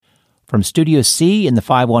From Studio C in the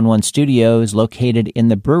 511 studios located in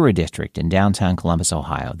the Brewery District in downtown Columbus,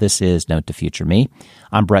 Ohio, this is Note to Future Me.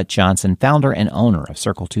 I'm Brett Johnson, founder and owner of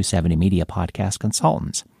Circle 270 Media Podcast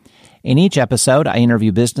Consultants. In each episode, I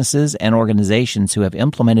interview businesses and organizations who have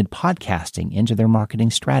implemented podcasting into their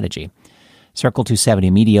marketing strategy. Circle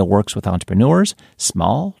 270 Media works with entrepreneurs,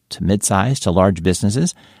 small to mid-sized to large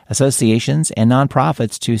businesses, associations, and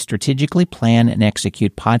nonprofits to strategically plan and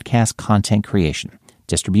execute podcast content creation,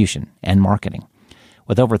 distribution, and marketing.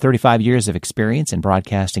 With over 35 years of experience in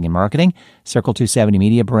broadcasting and marketing, Circle 270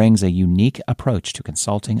 Media brings a unique approach to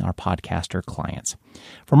consulting our podcaster clients.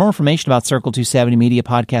 For more information about Circle 270 Media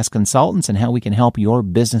Podcast Consultants and how we can help your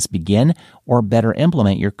business begin or better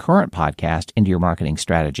implement your current podcast into your marketing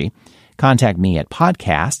strategy, contact me at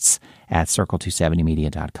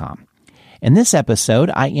podcasts@circle270media.com. In this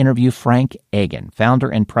episode, I interview Frank Agan, founder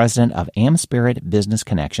and president of AmSpirit Business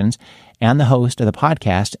Connections and the host of the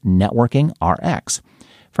podcast Networking RX.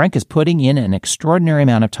 Frank is putting in an extraordinary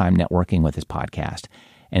amount of time networking with his podcast,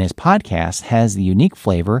 and his podcast has the unique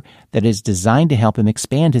flavor that is designed to help him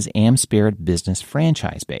expand his AmSpirit business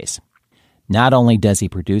franchise base. Not only does he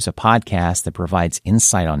produce a podcast that provides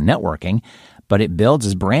insight on networking, but it builds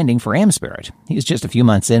his branding for AmSpirit. He's just a few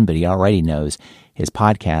months in, but he already knows his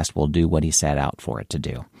podcast will do what he set out for it to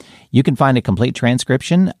do. You can find a complete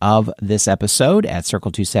transcription of this episode at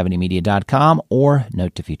circle270media.com or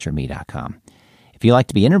note2futureme.com. If you'd like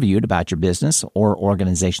to be interviewed about your business or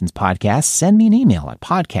organization's podcast, send me an email at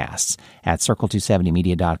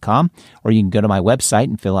podcasts@circle270media.com, or you can go to my website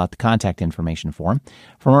and fill out the contact information form.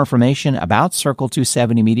 For more information about Circle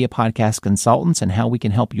 270 Media Podcast Consultants and how we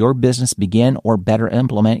can help your business begin or better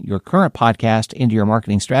implement your current podcast into your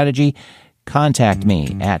marketing strategy, contact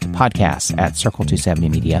me at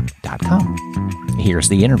podcasts@circle270media.com. Here's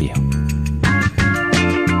the interview.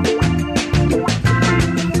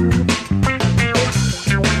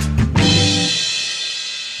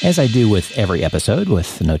 As I do with every episode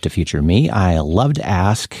with Note to Future Me, I love to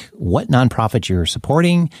ask what nonprofit you're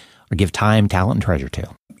supporting or give time, talent, and treasure to.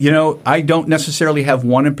 You know, I don't necessarily have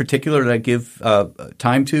one in particular that I give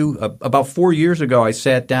time to. About 4 years ago, I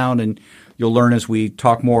sat down, and you'll learn as we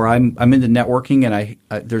talk more. I'm into networking, and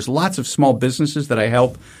there's lots of small businesses that I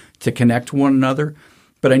help to connect to one another.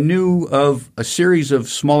 But I knew of a series of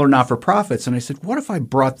smaller not-for-profits, and I said, what if I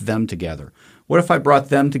brought them together? What if I brought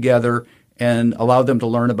them together and allowed them to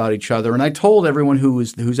learn about each other? And I told everyone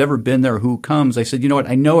who's ever been there, who comes, I said, you know what?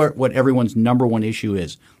 I know what everyone's number one issue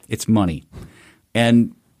is. It's money.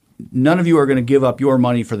 And none of you are going to give up your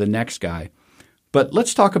money for the next guy. But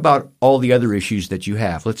let's talk about all the other issues that you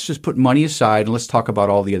have. Let's just put money aside and let's talk about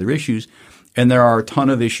all the other issues. And there are a ton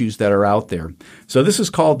of issues that are out there. So this is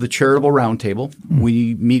called the Charitable Roundtable.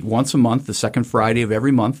 We meet once a month, the second Friday of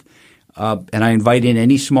every month. And I invite in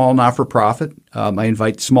any small not-for-profit. I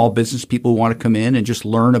invite small business people who want to come in and just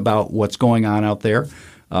learn about what's going on out there,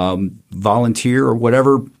 volunteer or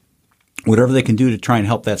whatever they can do to try and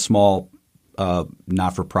help that small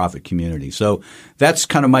not-for-profit community. So that's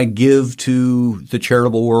kind of my give to the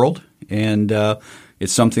charitable world, and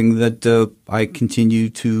it's something that I continue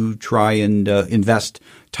to try and invest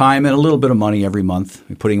time and a little bit of money every month,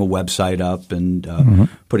 putting a website up and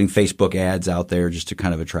putting Facebook ads out there just to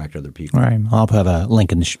kind of attract other people. All right. I'll have a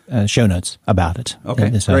link in the show notes about it.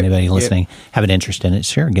 Okay. So great. Anybody listening have an interest in it,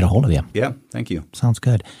 sure, get a hold of you. Yeah. Thank you. Sounds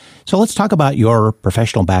good. So let's talk about your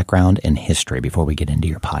professional background and history before we get into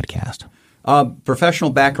your podcast.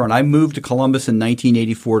 Professional background. I moved to Columbus in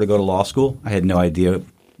 1984 to go to law school. I had no idea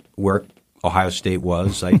where Ohio State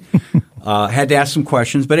was. I had to ask some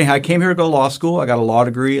questions. But anyhow, I came here to go to law school. I got a law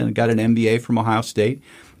degree and got an MBA from Ohio State.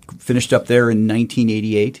 Finished up there in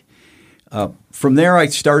 1988. From there, I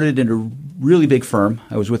started in a really big firm.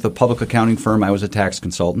 I was with a public accounting firm. I was a tax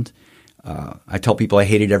consultant. I tell people I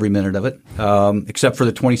hated every minute of it, except for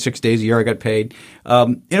the 26 days a year I got paid.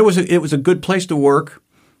 And it was a good place to work,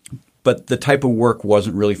 but the type of work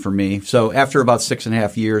wasn't really for me. So after about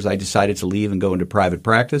 6.5 years, I decided to leave and go into private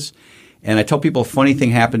practice. And I tell people a funny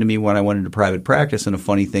thing happened to me when I went into private practice, and a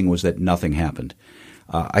funny thing was that nothing happened.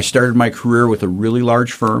 I started my career with a really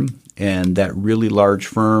large firm, and that really large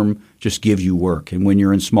firm just gives you work. And when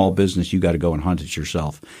you're in small business, you got to go and hunt it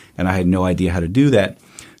yourself. And I had no idea how to do that.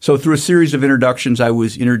 So through a series of introductions, I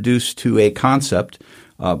was introduced to a concept,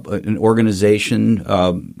 an organization.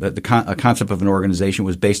 A concept of an organization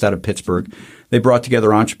was based out of Pittsburgh. They brought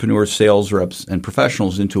together entrepreneurs, sales reps, and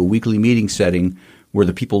professionals into a weekly meeting setting where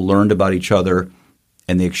the people learned about each other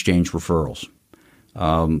and they exchanged referrals.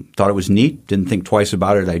 Thought it was neat. Didn't think twice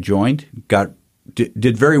about it. I joined.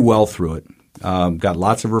 Did very well through it. Got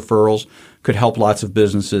lots of referrals. Could help lots of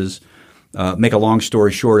businesses. Make a long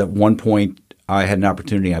story short, at one point I had an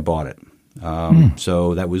opportunity, I bought it.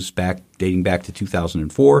 So that was dating back to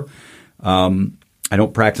 2004. I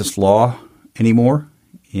don't practice law anymore,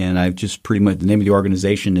 and I've just pretty much – the name of the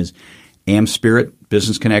organization is AM Spirit,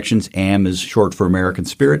 Business Connections. AM is short for American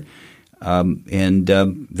Spirit. And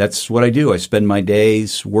that's what I do. I spend my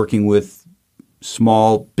days working with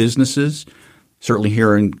small businesses, certainly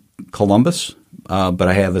here in Columbus, but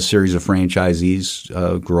I have a series of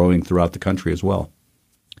franchisees growing throughout the country as well.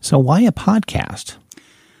 So why a podcast?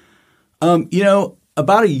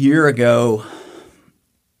 About a year ago,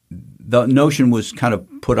 the notion was kind of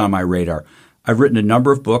put on my radar. I've written a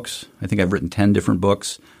number of books. I think I've written 10 different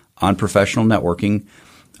books on professional networking.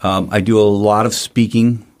 I do a lot of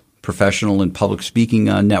speaking, professional and public speaking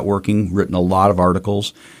on networking, written a lot of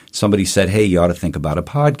articles. Somebody said, hey, you ought to think about a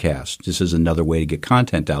podcast. This is another way to get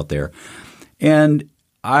content out there. And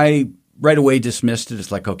I right away dismissed it.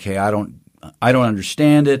 It's like, okay, I don't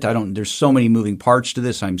understand it. There's so many moving parts to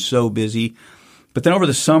this. I'm so busy. But then over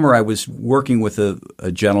the summer, I was working with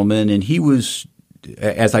a gentleman, and he was,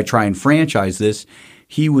 as I try and franchise this,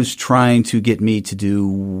 he was trying to get me to do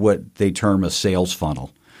what they term a sales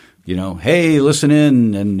funnel. Hey, listen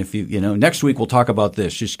in, and if next week we'll talk about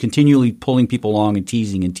this. Just continually pulling people along and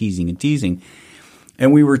teasing and teasing and teasing.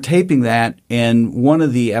 And we were taping that, and one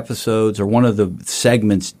of the episodes or one of the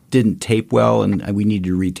segments didn't tape well, and we needed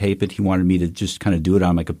to retape it. He wanted me to just kind of do it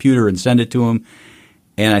on my computer and send it to him.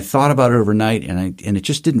 And I thought about it overnight, and it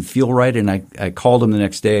just didn't feel right. And I called him the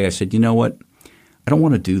next day. I said, you know what? I don't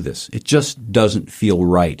want to do this. It just doesn't feel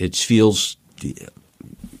right. It feels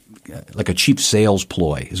like a cheap sales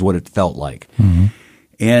ploy is what it felt like. Mm-hmm.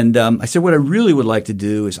 And I said, what I really would like to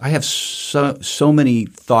do is I have so many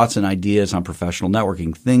thoughts and ideas on professional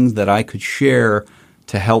networking, things that I could share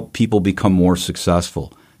to help people become more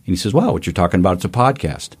successful. And he says, wow, what you're talking about is a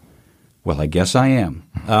podcast. Well, I guess I am.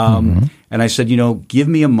 And I said, give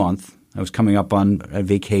me a month. I was coming up on a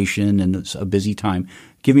vacation and it's a busy time.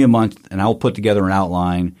 Give me a month and I'll put together an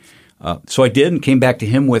outline. So I did and came back to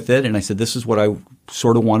him with it. And I said, this is what I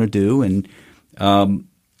sort of want to do. And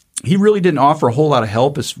he really didn't offer a whole lot of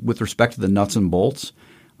help with respect to the nuts and bolts.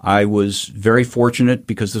 I was very fortunate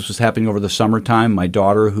because this was happening over the summertime. My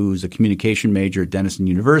daughter, who's a communication major at Denison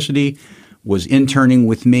University, was interning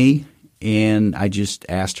with me. And I just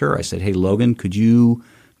asked her, I said, hey, Logan, could you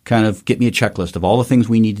kind of get me a checklist of all the things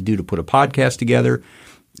we need to do to put a podcast together?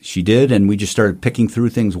 She did, and we just started picking through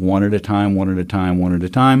things one at a time. The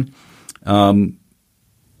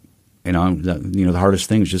hardest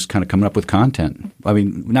thing is just kind of coming up with content. I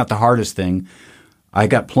mean, not the hardest thing. I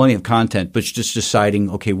got plenty of content, but it's just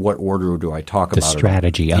deciding, okay, what order do I talk about? The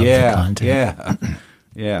strategy of the content.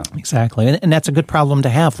 Yeah. Exactly. And that's a good problem to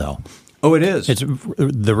have, though. Oh, it is.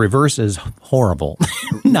 The reverse is horrible,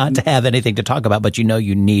 not to have anything to talk about, but you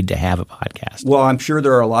need to have a podcast. Well, I'm sure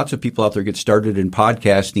there are lots of people out there get started in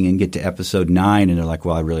podcasting and get to episode 9 and they're like,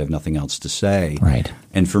 well, I really have nothing else to say. Right.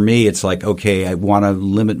 And for me, it's like, okay, I want to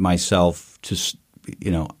limit myself to,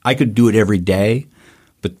 I could do it every day,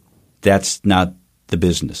 but that's not the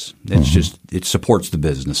business. It's just it supports the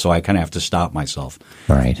business. So I kind of have to stop myself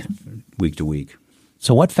week to week.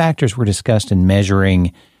 So what factors were discussed in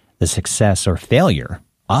measuring the success or failure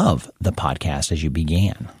of the podcast as you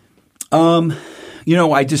began?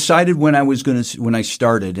 I decided when I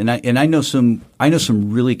started, and I know some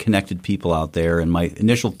really connected people out there, and my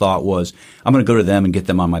initial thought was I'm going to go to them and get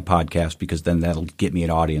them on my podcast because then that'll get me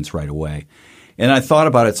an audience right away. And I thought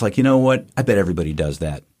about it. It's like, you know what? I bet everybody does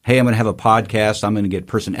that. Hey, I'm going to have a podcast. I'm going to get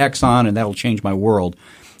person X on, and that'll change my world.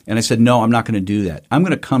 And I said, no, I'm not going to do that. I'm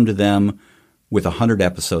going to come to them with 100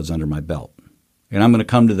 episodes under my belt. And I'm going to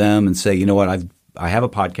come to them and say, you know what, I have a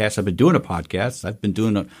podcast. I've been doing a podcast. I've been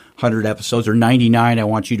doing 100 episodes or 99. I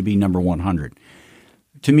want you to be number 100.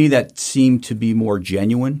 To me, that seemed to be more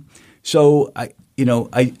genuine. So I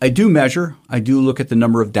do measure. I do look at the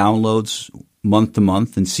number of downloads month to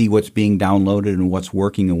month and see what's being downloaded and what's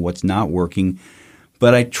working and what's not working.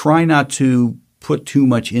 But I try not to put too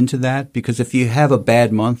much into that because if you have a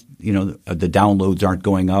bad month, the downloads aren't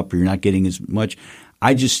going up or you're not getting as much.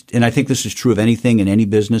 And I think this is true of anything in any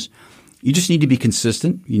business, you just need to be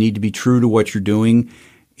consistent. You need to be true to what you're doing.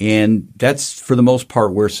 And that's, for the most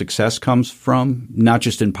part, where success comes from, not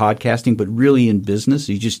just in podcasting, but really in business.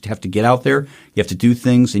 You just have to get out there. You have to do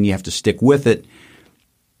things, and you have to stick with it.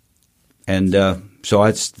 And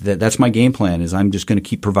so that's my game plan is I'm just going to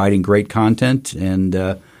keep providing great content and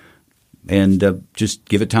just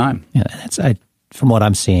give it time. Yeah, from what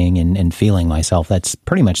I'm seeing and feeling myself, that's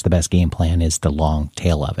pretty much the best game plan is the long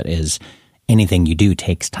tail of it, is anything you do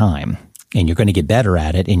takes time. And you're going to get better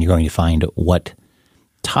at it, and you're going to find what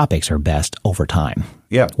topics are best over time.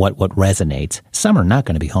 Yeah. What resonates. Some are not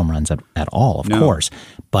going to be home runs at all, of course,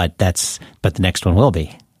 but the next one will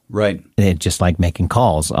be. Right. Just like making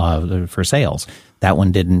calls for sales. That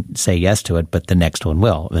one didn't say yes to it, but the next one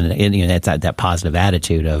will. And it's that positive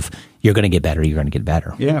attitude of you're going to get better, you're going to get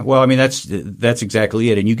better. Yeah. Well, I mean, that's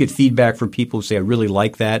exactly it. And you get feedback from people who say, I really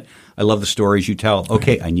like that. I love the stories you tell.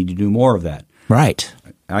 Okay, I need to do more of that. Right.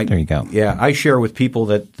 There you go. Yeah. I share with people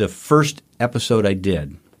that the first episode I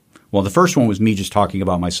did, well, the first one was me just talking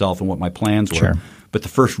about myself and what my plans were. Sure. But the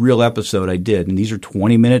first real episode I did, and these are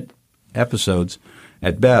 20-minute episodes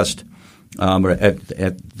at best.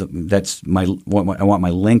 That's what I want my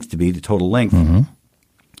length to be, the total length. Mm-hmm.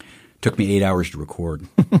 Took me 8 hours to record.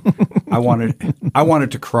 I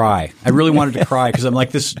wanted to cry. I really wanted to cry because I'm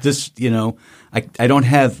like this. I don't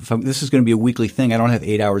have. This is going to be a weekly thing. I don't have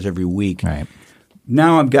 8 hours every week. Right.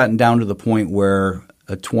 Now I've gotten down to the point where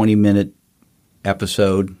a 20-minute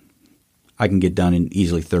episode I can get done in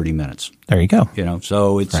easily 30 minutes. There you go.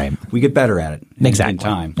 So it's we get better at it in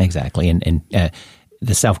time. Exactly. And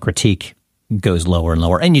the self-critique goes lower and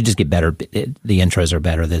lower, and you just get better. The intros are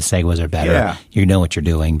better. The segues are better. Yeah. You know what you're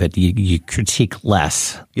doing, but you critique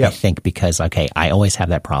less, I think, because, okay, I always have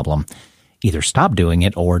that problem. Either stop doing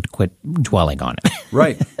it or quit dwelling on it.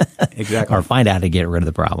 Right. Exactly. Or find out how to get rid of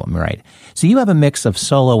the problem. Right. So you have a mix of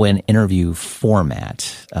solo and interview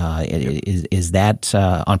format. Is that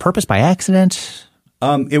on purpose, by accident?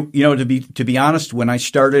 To be honest, when I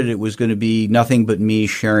started, it was going to be nothing but me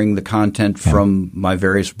sharing the content from my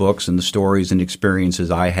various books and the stories and experiences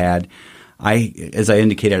I had. As I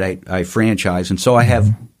indicated, I franchise, and so I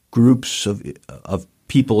have groups of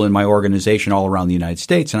people in my organization all around the United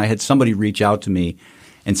States. And I had somebody reach out to me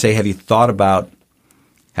and say, "Have you thought about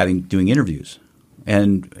doing interviews?"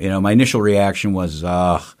 And my initial reaction was,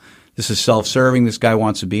 "This is self-serving. This guy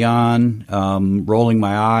wants to be on." Rolling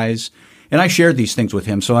my eyes. And I shared these things with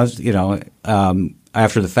him. So I was,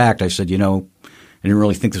 after the fact, I said, I didn't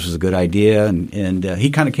really think this was a good idea. And he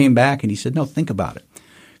kind of came back and he said, "No, think about it."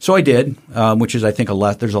 So I did, which is, I think,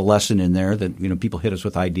 there's a lesson in there that, people hit us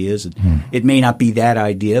with ideas. It may not be that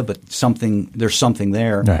idea, but there's something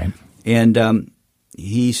there. Right. And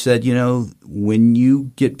he said, when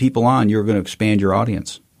you get people on, you're going to expand your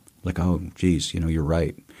audience. Like, oh, geez, you're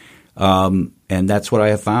right. And that's what I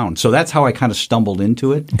have found. So that's how I kind of stumbled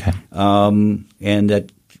into it. Okay. And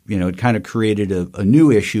that, it kind of created a new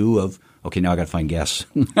issue of, okay, now I got to find guests.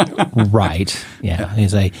 Right. Yeah.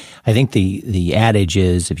 I think the adage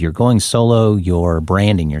is if you're going solo, you're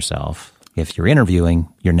branding yourself. If you're interviewing,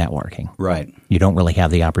 you're networking. Right. You don't really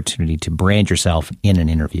have the opportunity to brand yourself in an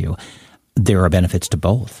interview. There are benefits to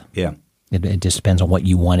both. Yeah. It just depends on what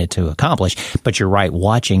you wanted to accomplish. But you're right,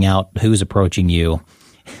 watching out who's approaching you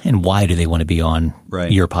and why do they want to be on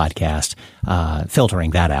your podcast,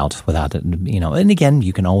 filtering that out without, and again,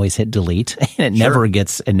 you can always hit delete and it never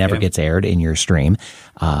gets aired in your stream,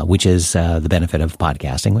 which is the benefit of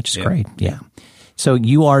podcasting, which is great. Yeah. So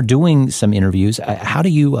you are doing some interviews. How do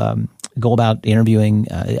you go about interviewing,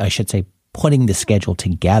 I should say, putting the schedule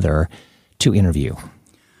together to interview?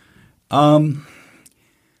 I'm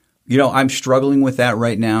struggling with that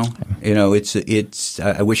right now. It's.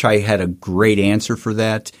 I wish I had a great answer for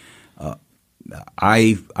that.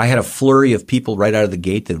 I had a flurry of people right out of the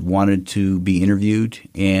gate that wanted to be interviewed,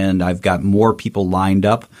 and I've got more people lined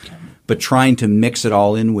up. But trying to mix it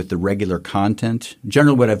all in with the regular content.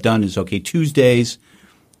 Generally, what I've done is Tuesdays,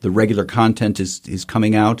 the regular content is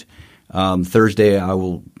coming out. Thursday, I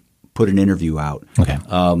will put an interview out. Okay.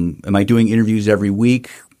 Am I doing interviews every week?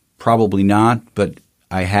 Probably not, but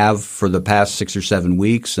I have for the past 6 or 7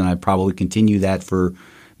 weeks, and I probably continue that for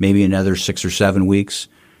maybe another 6 or 7 weeks.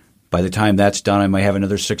 By the time that's done, I might have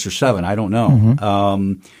another 6 or 7. I don't know.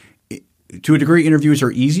 Mm-hmm. To a degree, interviews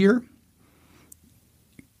are easier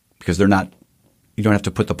because you don't have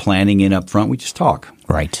to put the planning in up front. We just talk.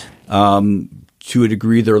 Right. To a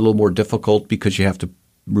degree, they're a little more difficult because you have to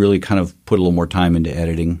really kind of put a little more time into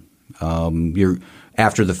editing. You're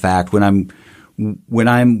after the fact. When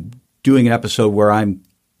I'm doing an episode where I'm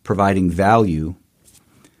providing value,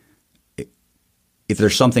 if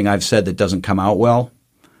there's something I've said that doesn't come out well,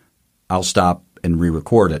 I'll stop and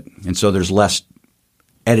re-record it. And so there's less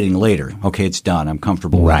editing later. Okay, it's done. I'm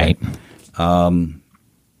comfortable with it.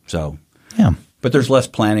 But there's less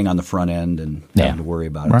planning on the front end and having to worry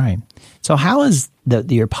about it. Right. So how is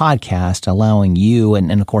your podcast allowing you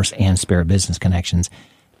and of course, and Spirit Business Connections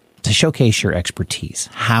to showcase your expertise?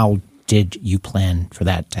 How did you plan for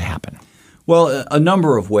that to happen? Well, a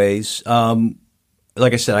number of ways.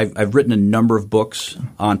 Like I said, I've written a number of books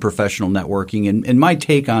on professional networking, and my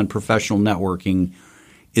take on professional networking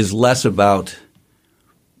is less about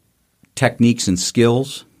techniques and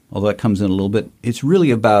skills, although that comes in a little bit. It's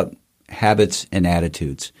really about habits and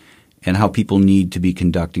attitudes and how people need to be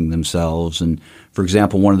conducting themselves. And, for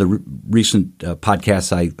example, one of the recent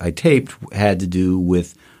podcasts I taped had to do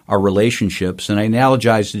with our relationships, and I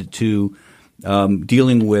analogized it to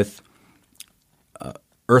dealing with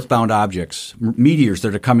earthbound objects, meteors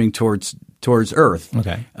that are coming towards Earth.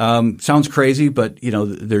 Okay. Sounds crazy, but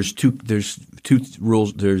there's two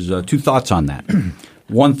rules. There's two thoughts on that.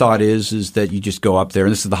 One thought is that you just go up there,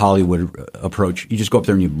 and this is the Hollywood approach. You just go up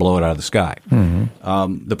there and you blow it out of the sky.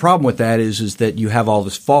 Mm-hmm. The problem with that is that you have all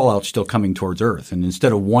this fallout still coming towards Earth, and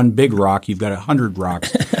instead of one big rock, you've got 100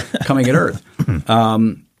 rocks coming at Earth.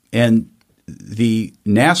 And the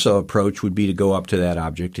NASA approach would be to go up to that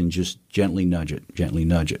object and just gently nudge it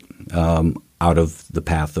out of the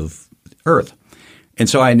path of Earth. And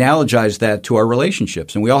so I analogize that to our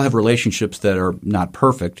relationships. And we all have relationships that are not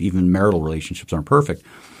perfect. Even marital relationships aren't perfect.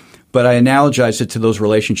 But I analogize it to those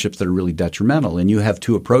relationships that are really detrimental. And you have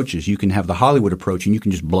two approaches. You can have the Hollywood approach and you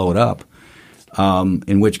can just blow it up,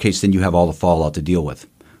 in which case then you have all the fallout to deal with.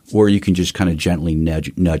 Or you can just kind of gently nudge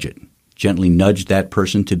it. Gently nudge that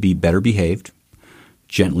person to be better behaved.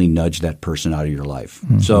 Gently nudge that person out of your life.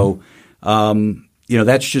 Mm-hmm. So,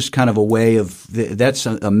 that's just kind of a way of – that's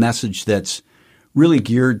a message that's really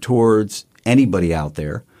geared towards anybody out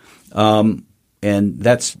there. And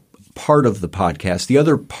that's part of the podcast. The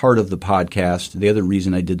other part of the podcast, the other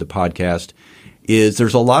reason I did the podcast is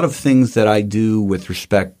there's a lot of things that I do with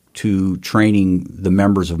respect to training the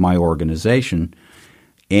members of my organization.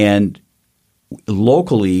 And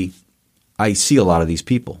locally – I see a lot of these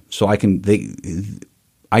people, so I can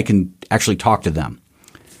actually talk to them.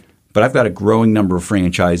 But I've got a growing number of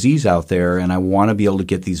franchisees out there, and I want to be able to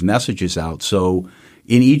get these messages out. So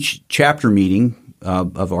in each chapter meeting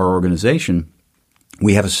of our organization,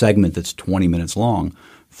 we have a segment that's 20 minutes long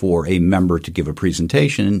for a member to give a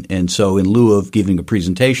presentation. And so in lieu of giving a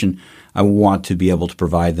presentation, I want to be able to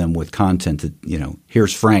provide them with content that,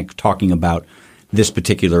 here's Frank talking about this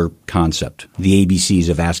particular concept, the ABCs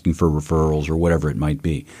of asking for referrals or whatever it might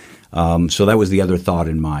be. So that was the other thought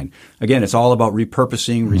in mind. Again, it's all about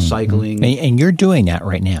repurposing, recycling. Mm-hmm. And you're doing that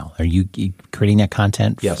right now. Are you creating that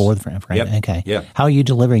content for the friend? Yep. Okay. Yep. How are you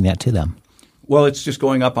delivering that to them? Well, it's just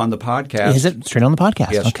going up on the podcast. Is it straight on the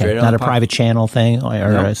podcast? Yes, okay. Not a private channel thing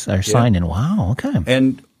or sign-in. Wow. Okay.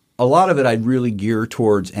 And a lot of it I'd really gear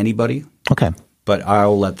towards anybody. Okay. But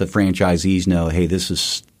I'll let the franchisees know, hey, this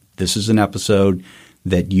is an episode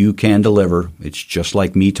that you can deliver. It's just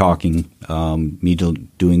like me talking, me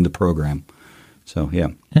doing the program. So, yeah.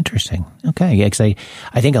 Interesting. Okay. Yeah, 'cause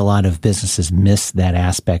I think a lot of businesses miss that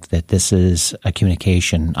aspect that this is a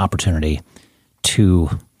communication opportunity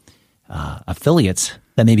to affiliates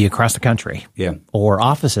that may be across the country, or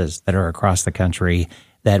offices that are across the country,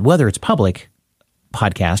 that whether it's public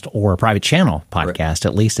podcast or a private channel podcast,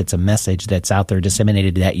 at least it's a message that's out there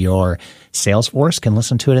disseminated that your sales force can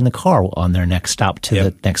listen to it in the car on their next stop to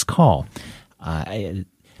the next call. I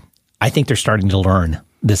think they're starting to learn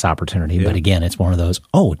this opportunity, but again, it's one of those,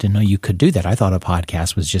 didn't know you could do that. I thought a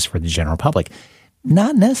podcast was just for the general public.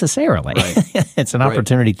 Not necessarily. Right. It's an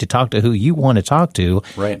opportunity to talk to who you want to talk to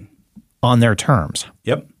on their terms.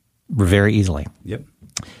 Yep. Very easily. Yep.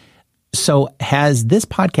 So has this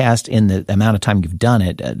podcast, in the amount of time you've done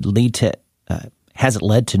it, has it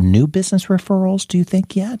led to new business referrals, do you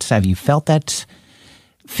think, yet? Have you felt that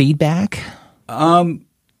feedback?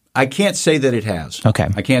 I can't say that it has. Okay.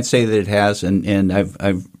 I can't say that it has, and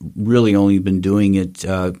I've really only been doing it,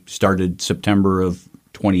 started September of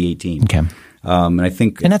 2018. Okay. And I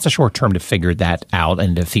think, and that's a short term to figure that out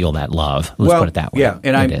and to feel that love. Let's put it that way. Yeah,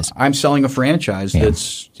 and I'm selling a franchise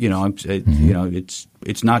that's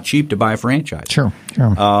it's not cheap to buy a franchise. Sure.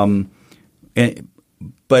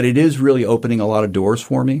 But it is really opening a lot of doors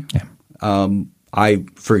for me. Yeah.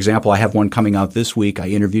 For example, I have one coming out this week. I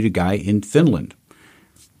interviewed a guy in Finland.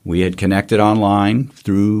 We had connected online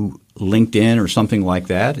through LinkedIn or something like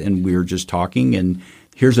that, and we were just talking. And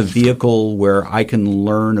here's a vehicle where I can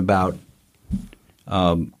learn about.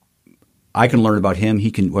 I can learn about him.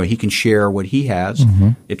 He can share what he has.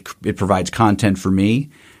 Mm-hmm. It provides content for me.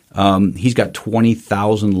 He's got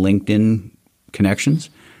 20,000 LinkedIn connections,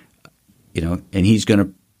 and he's going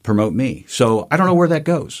to promote me. So I don't know where that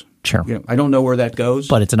goes. Sure. I don't know where that goes.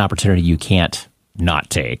 But it's an opportunity you can't not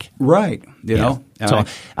take. Right. You know. So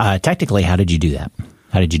technically, how did you do that?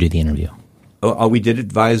 How did you do the interview? We did it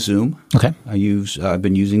via Zoom. Okay. I've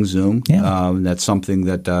been using Zoom. Yeah. That's something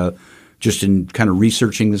that just in kind of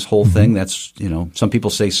researching this whole thing, that's, some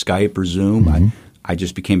people say Skype or Zoom. Mm-hmm. I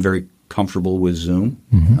just became very comfortable with Zoom.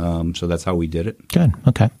 Mm-hmm. So that's how we did it. Good.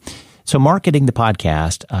 Okay. So marketing the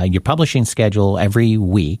podcast, your publishing schedule every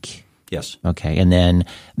week. Yes. Okay. And then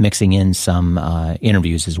mixing in some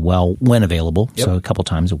interviews as well when available. Yep. So a couple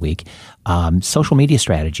times a week. Social media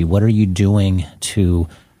strategy. What are you doing to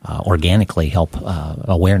organically help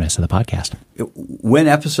awareness of the podcast? When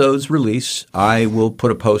episodes release, I will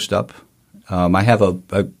put a post up. I have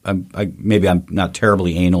maybe I'm not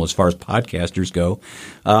terribly anal as far as podcasters go,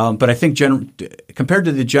 but I think compared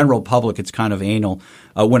to the general public, it's kind of anal.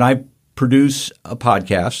 When I produce a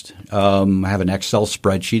podcast, I have an Excel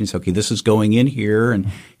spreadsheet and say, okay, this is going in here,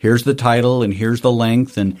 and here's the title, and here's the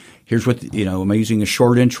length, and here's what, am I using a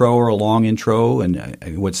short intro or a long intro, and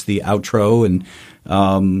what's the outro, and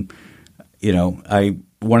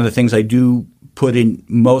one of the things I do put in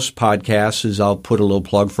most podcasts is I'll put a little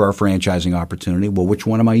plug for our franchising opportunity. Well, which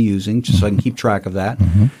one am I using, just so I can keep track of that,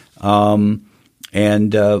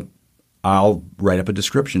 and I'll write up a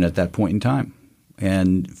description at that point in time.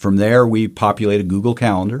 And from there, we populate a Google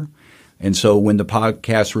Calendar. And so when the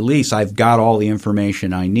podcast release, I've got all the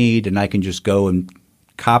information I need, and I can just go and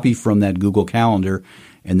copy from that Google Calendar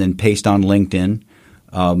and then paste on LinkedIn,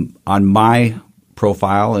 on my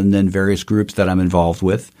profile, and then various groups that I'm involved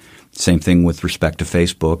with. Same thing with respect to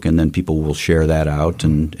Facebook, and then people will share that out,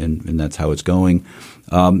 and that's how it's going.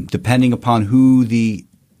 Depending upon who the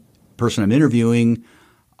person I'm interviewing,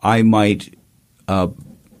 I might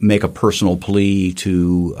make a personal plea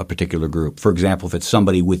to a particular group. For example, if it's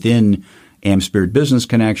somebody within AmSpirit Business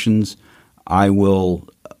Connections, I will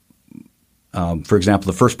for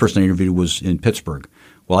example, the first person I interviewed was in Pittsburgh.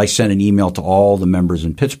 Well, I sent an email to all the members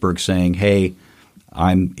in Pittsburgh saying, hey,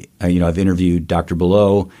 I've interviewed Dr.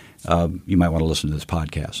 Below. You might want to listen to this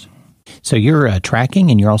podcast. So you're tracking,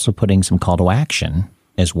 and you're also putting some call to action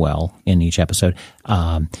as well in each episode.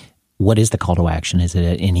 What is the call to action? Is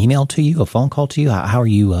it an email to you, a phone call to you? How are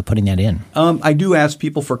you putting that in? I do ask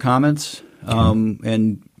people for comments,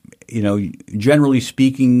 and generally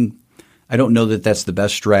speaking, I don't know that that's the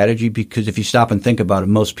best strategy, because if you stop and think about it,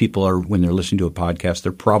 most people are, when they're listening to a podcast,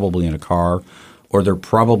 they're probably in a car or they're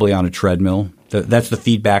probably on a treadmill. That's the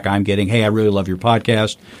feedback I'm getting. Hey, I really love your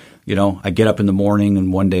podcast. I get up in the morning,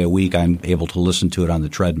 and one day a week I'm able to listen to it on the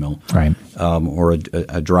treadmill, right? Or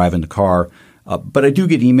a drive in the car. But I do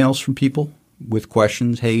get emails from people with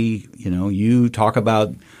questions. Hey, you talked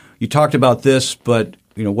about this, but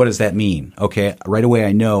what does that mean? Okay, right away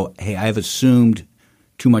I know. Hey, I've assumed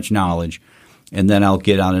too much knowledge, and then I'll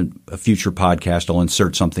get on a future podcast. I'll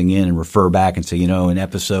insert something in and refer back and say, in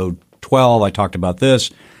episode 12 I talked about this.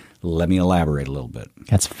 Let me elaborate a little bit.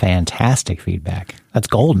 That's fantastic feedback. That's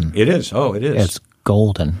golden. It is. Oh, it is. It's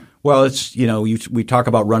golden. Well, it's we talk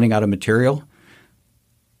about running out of material.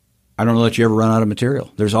 I don't know that you ever run out of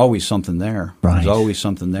material. There's always something there. Right. There's always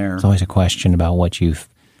something there. There's always a question about what you've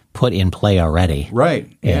put in play already.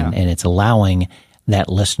 Right. And it's allowing that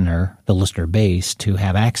listener, the listener base, to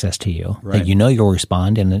have access to you. Right. That you'll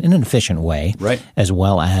respond in an efficient way. Right. As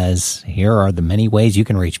well as, here are the many ways you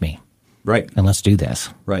can reach me. Right. And let's do this.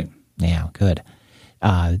 Right. Yeah, good.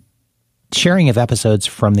 Sharing of episodes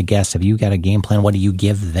from the guests, have you got a game plan? What do you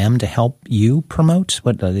give them to help you promote?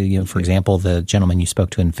 What, for example, the gentleman you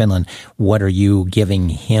spoke to in Finland, what are you giving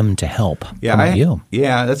him to help promote you?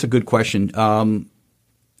 Yeah, that's a good question.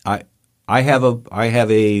 I have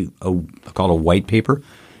a called a white paper.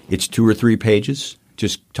 It's 2 or 3 pages,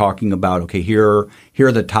 just talking about, okay, here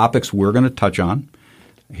are the topics we're going to touch on.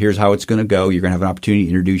 Here's how it's going to go. You're going to have an opportunity to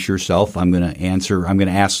introduce yourself. I'm going to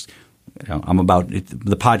ask. I'm about it.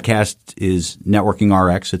 The podcast is Networking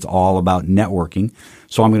RX. It's all about networking.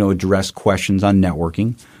 So I'm going to address questions on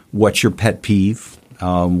networking. What's your pet peeve?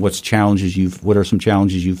 What are some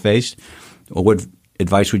challenges you've faced? What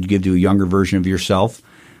advice would you give to a younger version of yourself?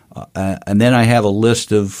 And then I have a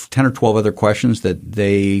list of 10 or 12 other questions that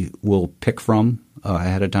they will pick from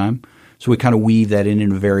ahead of time. So we kind of weave that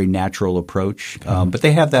in a very natural approach. But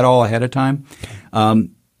they have that all ahead of time,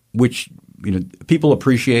 which people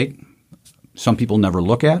appreciate. Some people never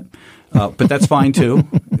look at, but that's fine too.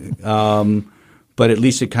 But at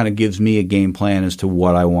least it kind of gives me a game plan as to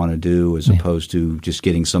what I want to do, as opposed to just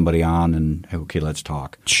getting somebody on and, okay, let's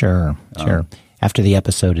talk. Sure. After the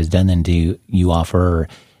episode is done, then do you offer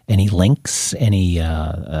any links, any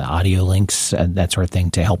audio links, that sort of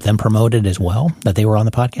thing, to help them promote it as well, that they were on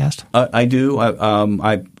the podcast? I do.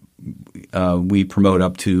 We promote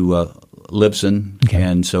up to Libsyn, okay.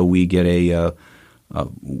 And so we get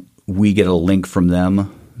a link from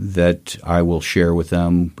them that I will share with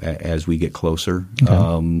them as we get closer.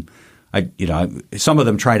 Okay. Some of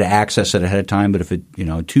them try to access it ahead of time, but if it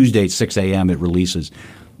Tuesday at 6 a.m. it releases,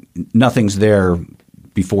 nothing's there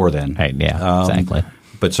before then. Right. Yeah. Exactly.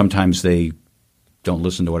 But sometimes they don't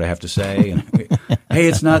listen to what I have to say. And, hey,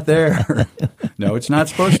 it's not there. No, it's not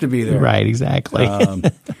supposed to be there. Right, exactly.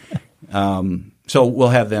 So we'll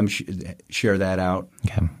have them share that out.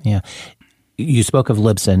 Okay, yeah. You spoke of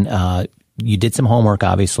Libsyn. You did some homework,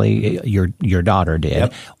 obviously. Your daughter did.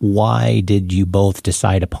 Yep. Why did you both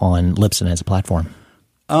decide upon Libsyn as a platform?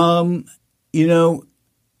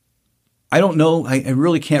 I don't know. I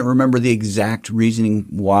really can't remember the exact reasoning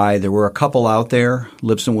why. There were a couple out there.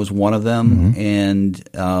 Libsyn was one of them. And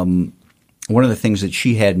one of the things that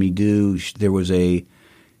she had me do, there was a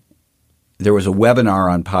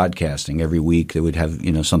webinar on podcasting every week that would have,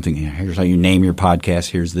 something. Here's how you name your podcast.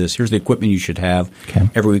 Here's this. Here's the equipment you should have. Okay.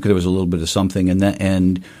 Every week there was a little bit of something,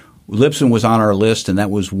 and Libsyn was on our list, and that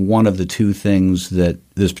was one of the two things that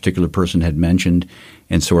this particular person had mentioned.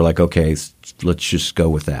 And so we're like, okay, let's just go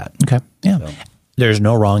with that. Okay. Yeah. So. There's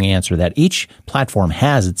no wrong answer to that. Each platform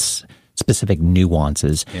has its specific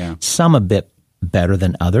nuances. Yeah. Some a bit better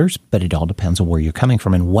than others, but it all depends on where you're coming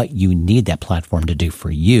from and what you need that platform to do for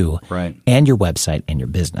you, right, and your website and your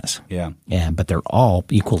business. Yeah. But they're all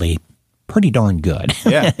equally pretty darn good.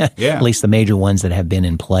 Yeah. At least the major ones that have been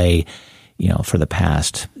in play, for the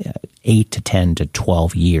past 8 to 10 to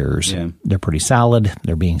 12 years. Yeah. They're pretty solid.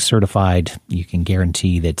 They're being certified. You can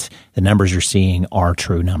guarantee that the numbers you're seeing are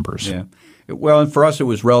true numbers. Yeah. Well, and for us, it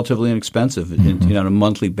was relatively inexpensive. On a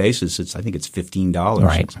monthly basis, I think it's $15.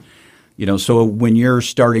 Right. So when you're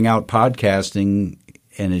starting out podcasting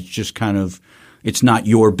and it's just it's not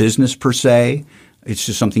your business per se, it's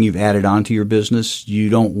just something you've added onto your business, you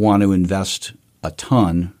don't want to invest a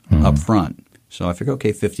ton up front. So I figure,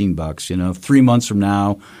 okay, $15. 3 months from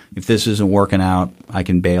now, if this isn't working out, I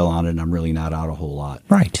can bail on it and I'm really not out a whole lot.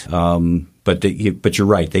 Right. But you're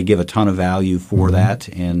right. They give a ton of value for that,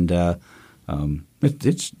 and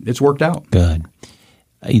it's worked out. Good.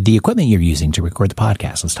 The equipment you're using to record the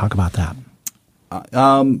podcast, let's talk about that.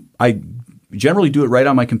 I generally do it right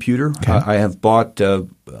on my computer. Okay. I have bought Blue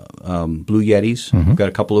Yetis. I've got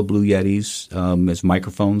a couple of Blue Yetis as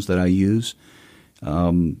microphones that I use.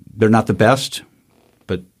 They're not the best,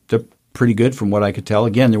 but they're pretty good from what I could tell.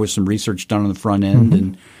 Again, there was some research done on the front end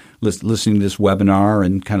and listening to this webinar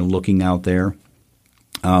and kind of looking out there.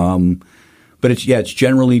 But it's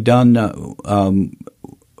generally done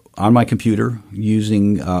on my computer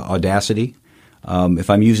using Audacity. If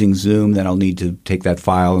I'm using Zoom, then I'll need to take that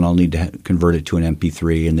file and I'll need to convert it to an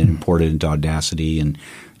MP3 and then import it into Audacity and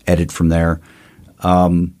edit from there.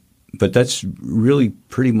 But that's really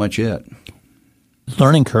pretty much it.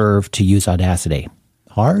 Learning curve to use Audacity.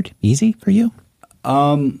 Hard? Easy for you?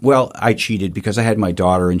 Well, I cheated because I had my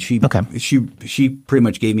daughter and she pretty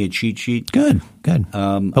much gave me a cheat sheet. Good.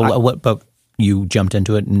 But you jumped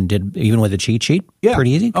into it and did, even with a cheat sheet? Yeah.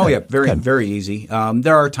 Pretty easy? Oh, Good. yeah. Very easy.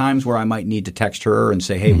 There are times where I might need to text her and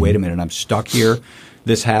say, hey, wait a minute, I'm stuck here.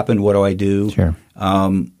 This happened. What do I do? Sure.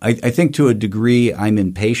 I think to a degree I'm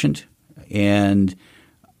impatient, and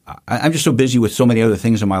I'm just so busy with so many other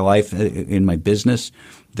things in my life, in my business,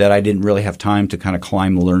 that I didn't really have time to kind of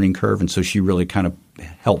climb the learning curve. And so she really kind of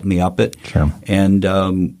helped me up it. Sure. And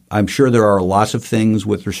I'm sure there are lots of things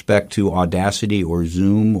with respect to Audacity or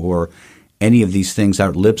Zoom or any of these things out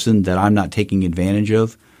at Libsyn that I'm not taking advantage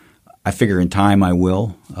of. I figure in time I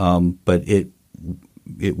will, but it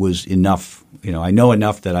was enough. I know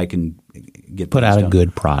enough that I can put out done. A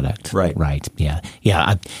good product. Right. Yeah.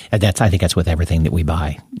 I think that's with everything that we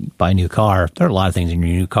buy. Buy a new car. There are a lot of things in your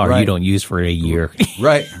new car you don't use for a year.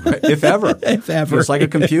 Right. If ever. It's like a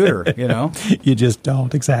computer. You just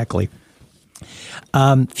don't. Exactly.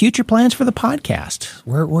 Future plans for the podcast.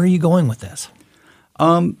 Where are you going with this?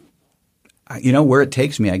 Where it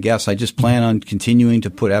takes me, I guess. I just plan on continuing to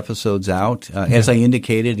put episodes out. As I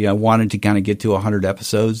indicated, I wanted to kind of get to 100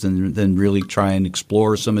 episodes and then really try and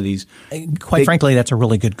explore some of these. Quite frankly, that's a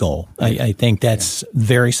really good goal. I think that's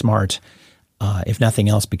very smart, if nothing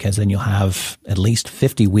else, because then you'll have at least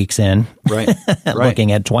 50 weeks in. Right.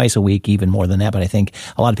 Looking at twice a week, even more than that. But I think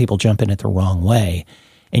a lot of people jump in it the wrong way.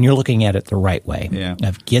 And you're looking at it the right way. Yeah.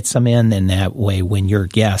 Get some in that way when your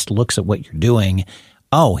guest looks at what you're doing.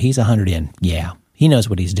 Oh, he's 100 in. Yeah. He knows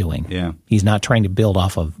what he's doing. Yeah. He's not trying to build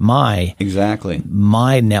off of my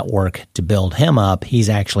network to build him up. He's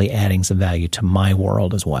actually adding some value to my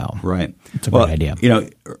world as well. Right. It's a great idea.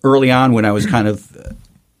 Early on when I was kind of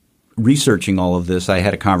researching all of this, I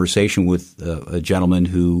had a conversation with a gentleman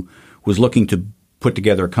who was looking to put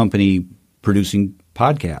together a company producing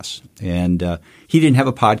podcasts. And he didn't have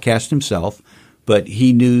a podcast himself, but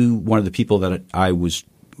he knew one of the people that I was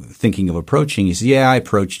thinking of approaching. He said, I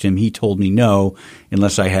approached him. He told me no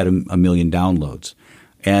unless I had a million downloads.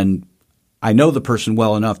 And I know the person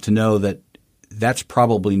well enough to know that that's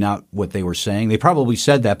probably not what they were saying. They probably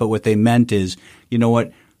said that, but what they meant is, you know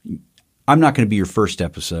what, I'm not going to be your first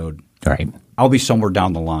episode. Right. I'll be somewhere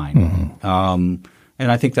down the line. And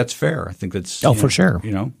I think that's fair. I think that's for sure.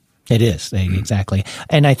 You know, it is exactly.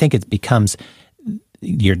 And I think it becomes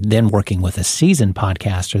you're then working with a seasoned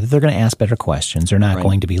podcaster that they're going to ask better questions. They're not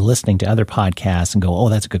going to be listening to other podcasts and go, oh,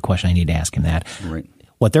 that's a good question. I need to ask him that. Right.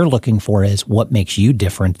 What they're looking for is what makes you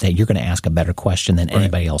different that you're going to ask a better question than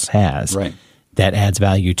anybody else has. Right. That adds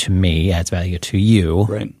value to me, adds value to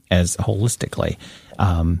you as holistically.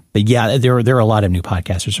 But yeah, there are a lot of new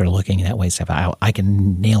podcasters that are looking that way. So I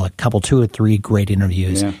can nail a couple, 2 or 3 great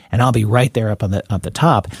interviews, and I'll be right there up on the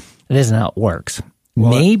top. It isn't how it works.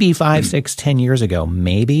 Well, maybe 5, 6, 10 years ago,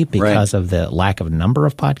 maybe because of the lack of number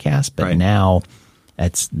of podcasts, but now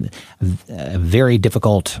it's a very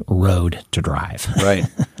difficult road to drive. Right.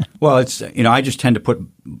 Well, it's, I just tend to put,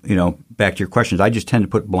 back to your questions, I just tend to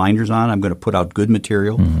put blinders on. I'm going to put out good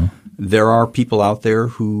material. Mm-hmm. There are people out there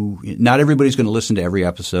who – not everybody's going to listen to every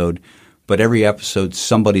episode, but every episode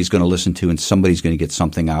somebody's going to listen to and somebody's going to get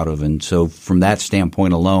something out of. And so from that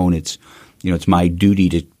standpoint alone, it's my duty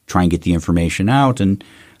to try and get the information out. And,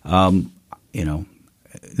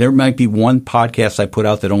 there might be one podcast I put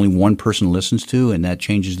out that only one person listens to and that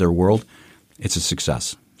changes their world. It's a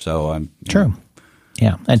success. So I'm – True.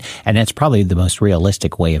 Yeah. And that's probably the most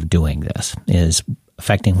realistic way of doing this is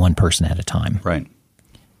affecting one person at a time. Right.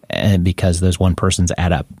 And because those one persons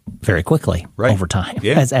add up very quickly over time,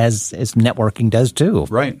 as networking does too.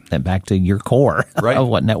 Right. And back to your core of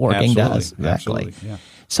what networking does. Exactly. Absolutely. Yeah.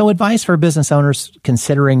 So advice for business owners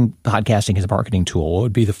considering podcasting as a marketing tool, what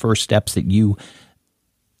would be the first steps that you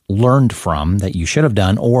learned from that you should have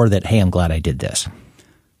done or that, hey, I'm glad I did this?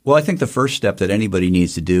 Well, I think the first step that anybody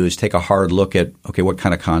needs to do is take a hard look at, okay, what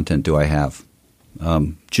kind of content do I have?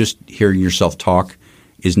 Just hearing yourself talk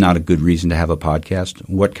is not a good reason to have a podcast.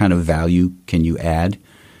 What kind of value can you add?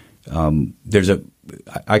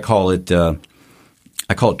 I call it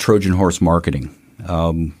Trojan horse marketing,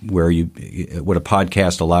 where what a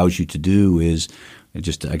podcast allows you to do is I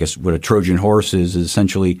guess what a Trojan horse is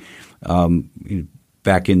essentially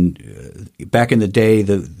back in the day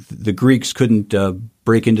the Greeks couldn't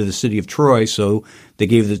break into the city of Troy, so they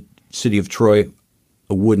gave the city of Troy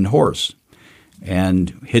a wooden horse. And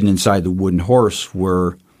hidden inside the wooden horse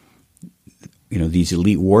were, these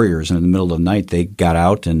elite warriors. And in the middle of the night, they got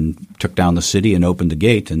out and took down the city and opened the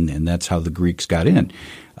gate. And that's how the Greeks got in.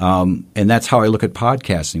 And that's how I look at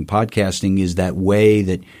podcasting. Podcasting is that way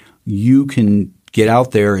that you can get out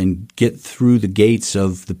there and get through the gates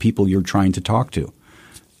of the people you're trying to talk to.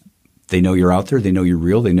 They know you're out there. They know you're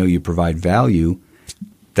real. They know you provide value.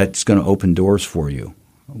 That's going to open doors for you.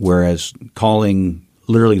 Whereas calling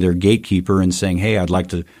literally their gatekeeper and saying, hey, I'd like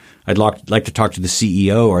to talk to the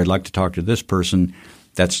CEO or I'd like to talk to this person,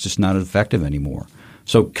 that's just not effective anymore.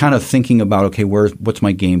 So kind of thinking about, okay, what's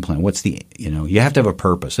my game plan? What's you have to have a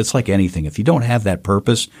purpose. It's like anything. If you don't have that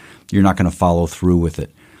purpose, you're not going to follow through with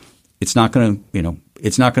it. It's not going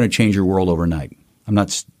to change your world overnight.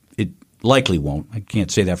 It likely won't. I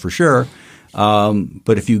can't say that for sure.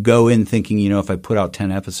 But if you go in thinking, if I put out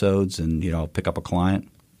 10 episodes and, I'll pick up a client,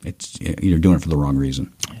 you're doing it for the wrong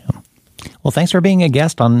reason. Yeah. Well, thanks for being a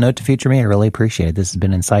guest on Note to Future Me. I really appreciate it. This has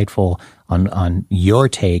been insightful on your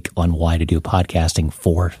take on why to do podcasting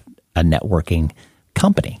for a networking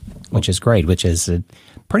company, which is great, which is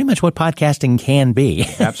pretty much what podcasting can be.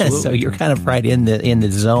 Absolutely. So you're kind of right in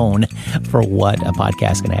the zone for what a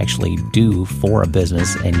podcast can actually do for a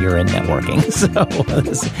business, and you're in networking. So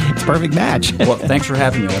it's a perfect match. Well, thanks for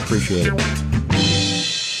having me. I appreciate it.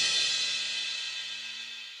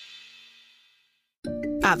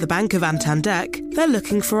 At the Bank of Antandek, they're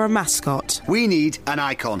looking for a mascot. We need an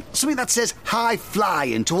icon. Something that says high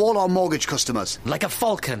flying to all our mortgage customers. Like a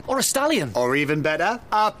falcon or a stallion. Or even better,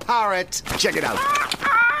 a parrot. Check it out.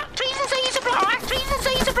 Trees and seas apply. Trees and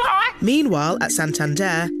seas apply. Meanwhile, at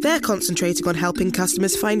Santander, they're concentrating on helping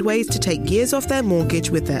customers find ways to take years off their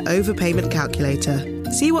mortgage with their overpayment calculator.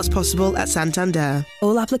 See what's possible at Santander.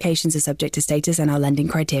 All applications are subject to status and our lending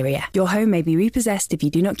criteria. Your home may be repossessed if you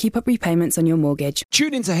do not keep up repayments on your mortgage.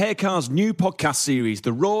 Tune into Haycar's new podcast series,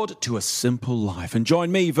 The Road to a Simple Life, and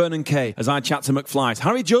join me, Vernon Kay, as I chat to McFly's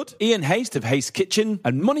Harry Judd, Ian Haste of Haste Kitchen,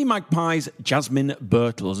 and Money Magpie's Jasmine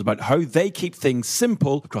Birtles about how they keep things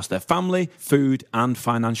simple across their family, food, and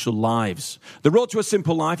financial lives. The Road to a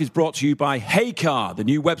Simple Life is brought to you by Haycar, the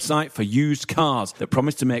new website for used cars that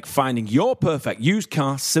promise to make finding your perfect used car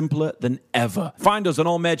simpler than ever. Find us on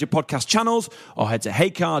all major podcast channels or head to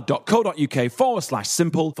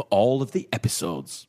haycar.co.uk/simple for all of the episodes.